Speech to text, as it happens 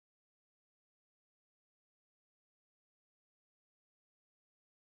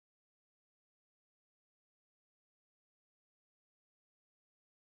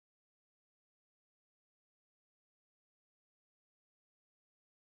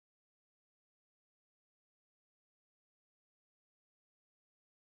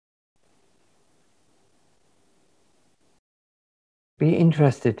Be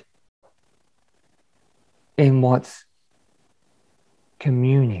interested in what's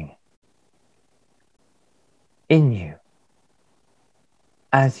communing in you,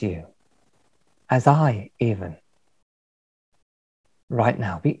 as I even. Right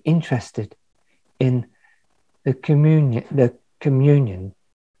now, be interested in the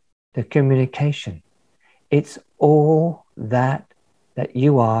communication. It's all that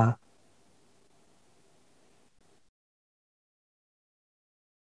you are.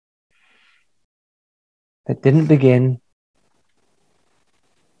 That didn't begin,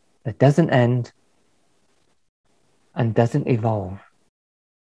 that doesn't end, and doesn't evolve.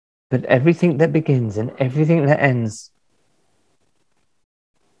 But everything that begins and everything that ends,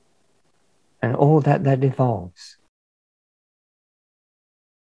 and all that evolves,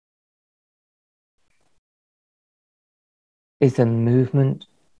 is a movement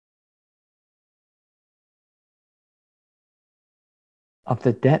of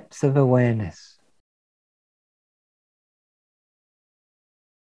the depths of awareness.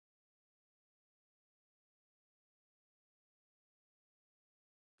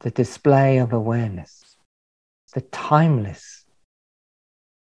 The display of awareness, the timeless,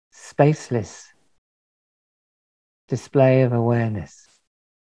 spaceless display of awareness,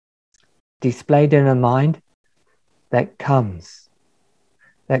 displayed in a mind that comes,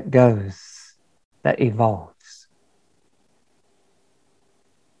 that goes, that evolves,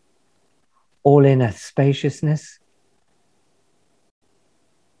 all in a spaciousness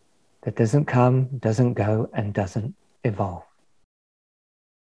that doesn't come, doesn't go, and doesn't evolve.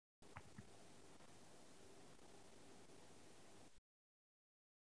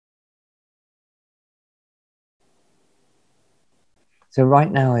 So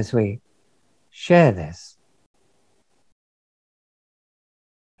right now, as we share this,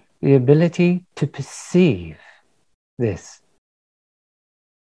 the ability to perceive this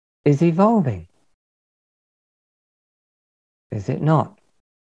is evolving. Is it not?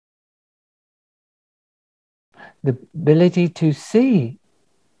 The ability to see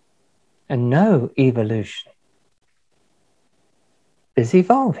and know evolution is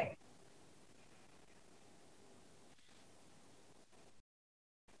evolving.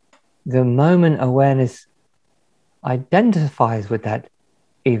 The moment awareness identifies with that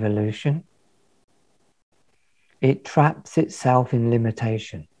evolution, it traps itself in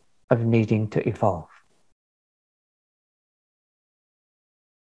limitation of needing to evolve.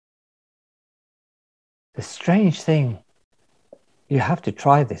 The strange thing, you have to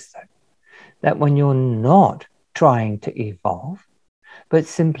try this though, that when you're not trying to evolve, but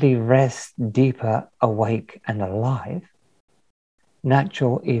simply rest deeper, awake and alive,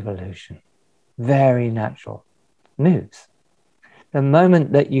 natural evolution, very natural, moves. The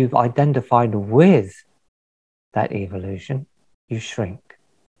moment that you've identified with that evolution, you shrink.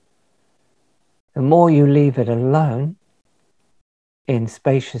 The more you leave it alone in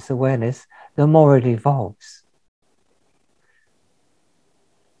spacious awareness, the more it evolves.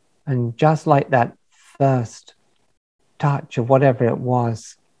 And just like that first touch of whatever it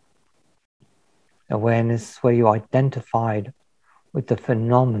was, awareness where you identified with the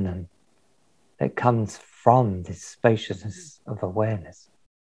phenomenon that comes from this spaciousness of awareness.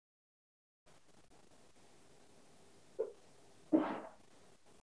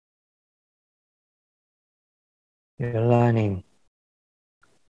 You're learning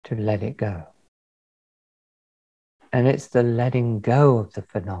to let it go. And it's the letting go of the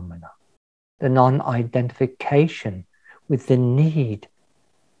phenomena, the non-identification with the need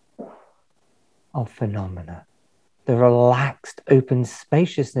of phenomena, the relaxed, open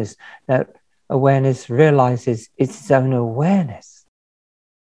spaciousness that awareness realizes its own awareness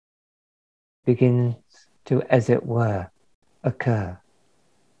begins to, as it were, occur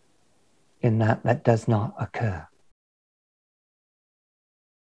in that does not occur.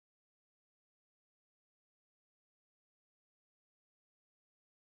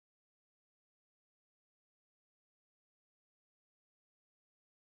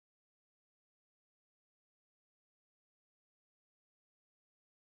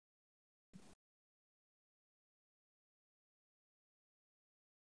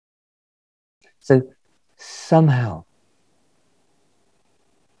 So somehow,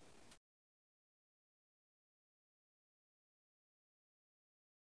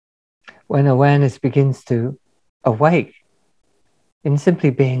 when awareness begins to awake in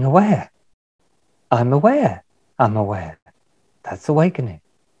simply being aware, I'm aware, I'm aware. That's awakening.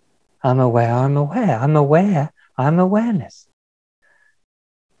 I'm aware, I'm aware, I'm aware, I'm awareness.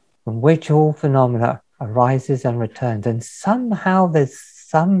 From which all phenomena arises and returns. And somehow there's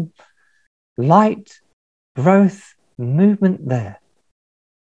some light growth movement there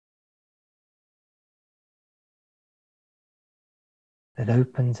that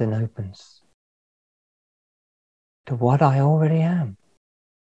opens and opens to what I already am.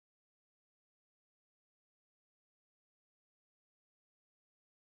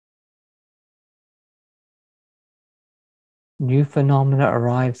 New phenomena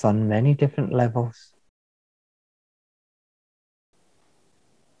arrives on many different levels,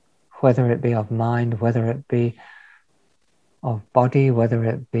 whether it be of mind, whether it be of body, whether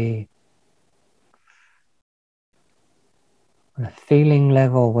it be on a feeling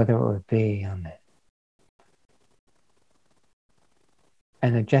level, whether it would be on an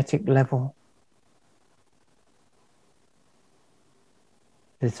energetic level.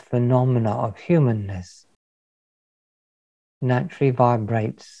 This phenomena of humanness naturally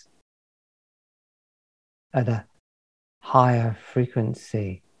vibrates at a higher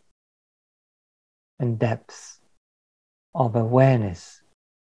frequency and depths of awareness,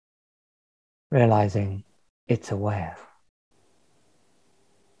 realizing it's aware.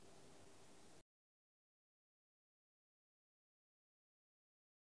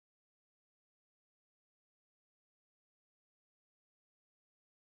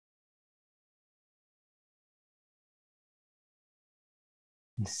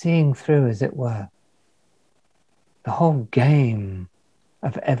 And seeing through, as it were, the whole game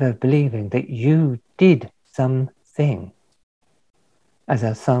of ever believing that you did something as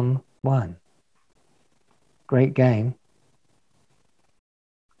a someone. Great game.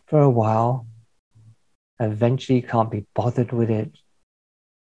 For a while, eventually you can't be bothered with it.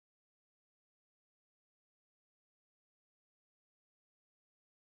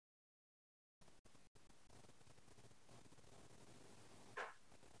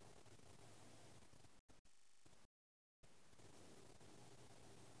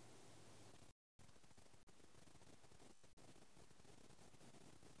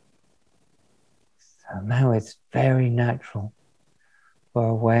 So now it's very natural for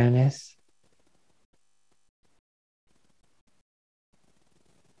awareness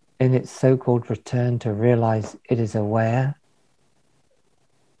in its so-called return to realize it is aware,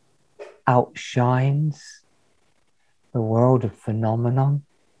 outshines the world of phenomenon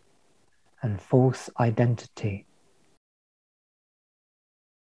and false identity.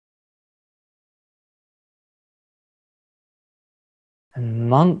 And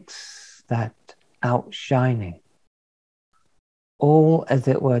amongst that outshining, all, as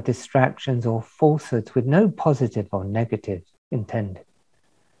it were, distractions or falsehoods with no positive or negative intended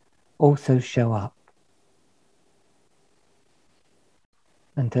also show up.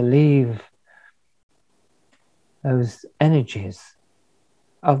 And to leave those energies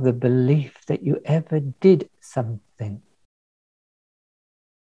of the belief that you ever did something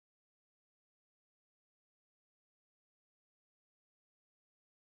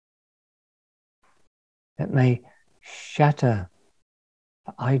that may shatter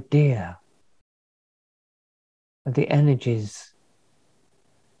the idea of the energies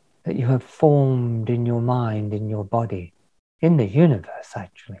that you have formed in your mind, in your body, in the universe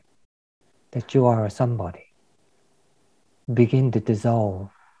actually, that you are a somebody, begin to dissolve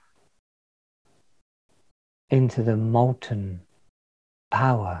into the molten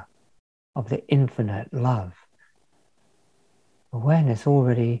power of the infinite love. Awareness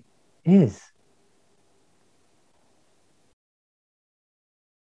already is.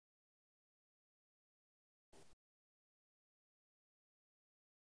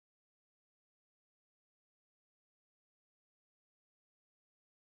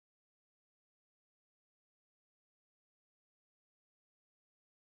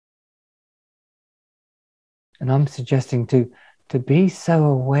 And I'm suggesting to be so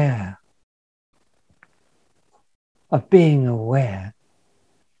aware of being aware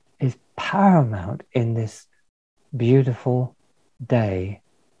is paramount in this beautiful day,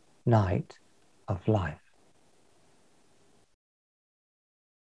 night of life.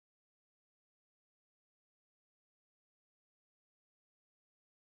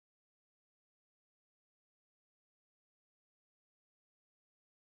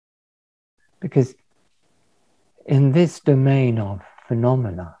 Because in this domain of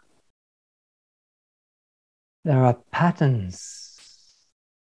phenomena, there are patterns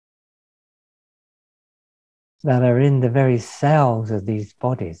that are in the very cells of these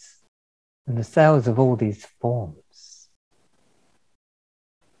bodies and the cells of all these forms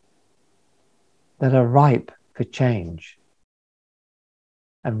that are ripe for change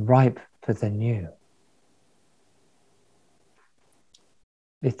and ripe for the new.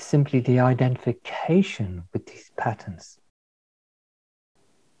 It's simply the identification with these patterns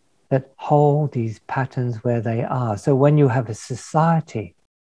that hold these patterns where they are. So when you have a society,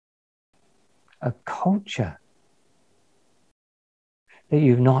 a culture that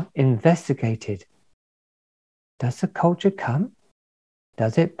you've not investigated. Does the culture come?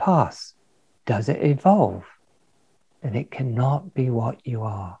 Does it pass? Does it evolve? Then it cannot be what you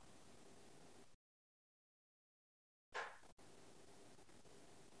are.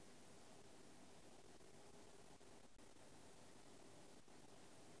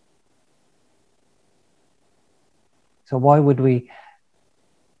 So why would we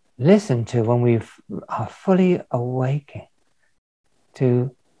listen to when we are fully awakened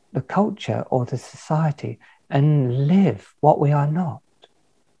to the culture or the society and live what we are not?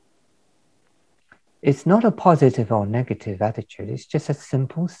 It's not a positive or negative attitude. It's just a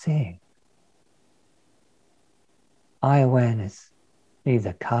simple seeing. I awareness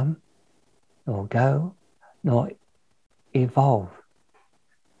neither come nor go nor evolve.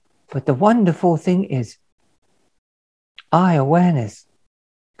 But the wonderful thing is, I awareness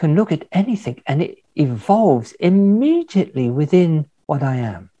can look at anything and it evolves immediately within what I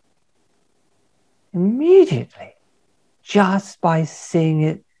am. Immediately. Just by seeing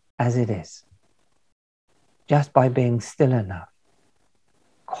it as it is. Just by being still enough,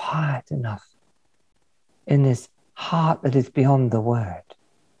 quiet enough, in this heart that is beyond the word.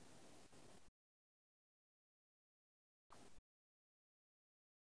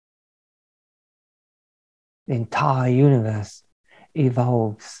 The entire universe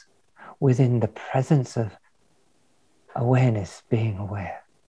evolves within the presence of awareness, being aware.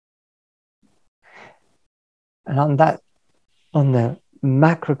 And on the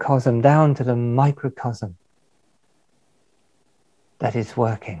macrocosm down to the microcosm, that is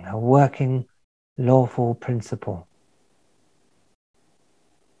working, a working lawful principle.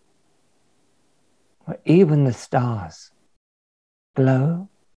 Where even the stars glow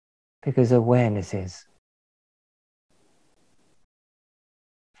because awareness is.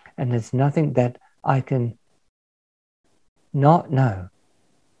 And there's nothing that I can not know.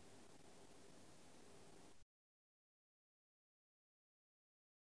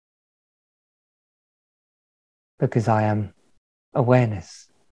 Because I am awareness.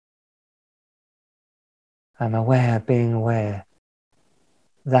 I'm aware, being aware.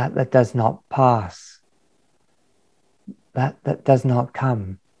 That does not pass. That does not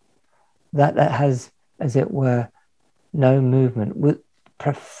come. That has, as it were, no movement, with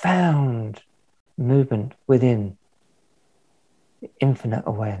profound movement within infinite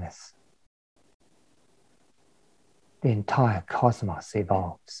awareness. The entire cosmos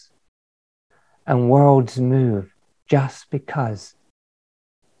evolves. And worlds move just because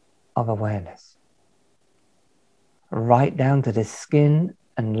of awareness. Right down to the skin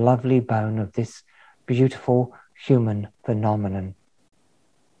and lovely bone of this beautiful human phenomenon.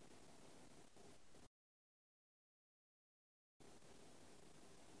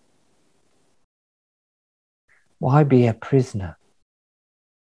 Why be a prisoner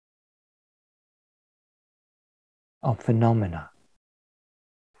of phenomena?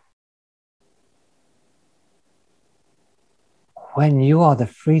 When you are the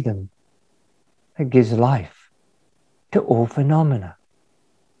freedom that gives life to all phenomena.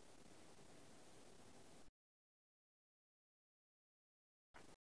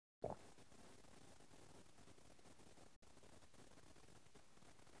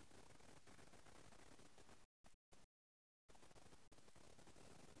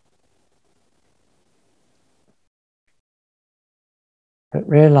 But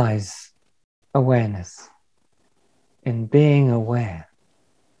realize awareness. In being aware,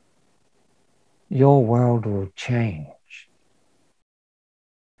 your world will change.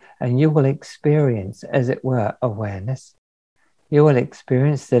 And you will experience, as it were, awareness. You will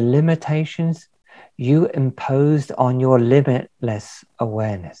experience the limitations you imposed on your limitless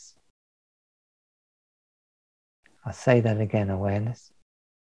awareness. I'll say that again, awareness.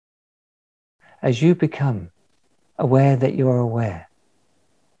 As you become aware that you're aware,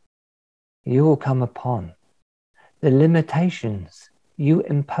 you will come upon the limitations you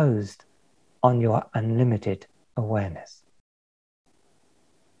imposed on your unlimited awareness.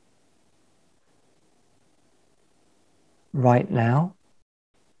 Right now,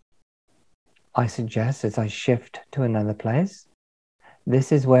 I suggest as I shift to another place,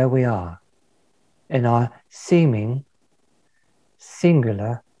 this is where we are in our seeming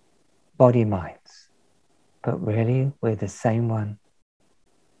singular body minds, but really we're the same one.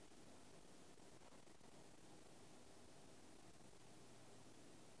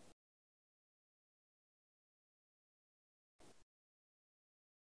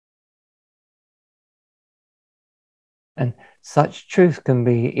 And such truth can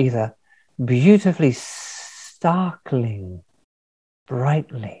be either beautifully starkling,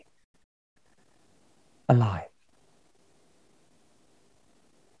 brightly alive,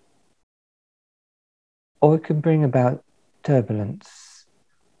 or it can bring about turbulence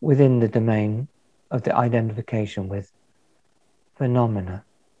within the domain of the identification with phenomena.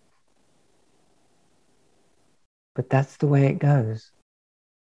 But that's the way it goes.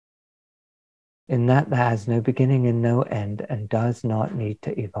 In that has no beginning and no end and does not need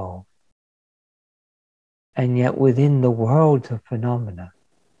to evolve. And yet within the world of phenomena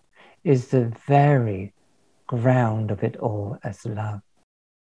is the very ground of it all as love.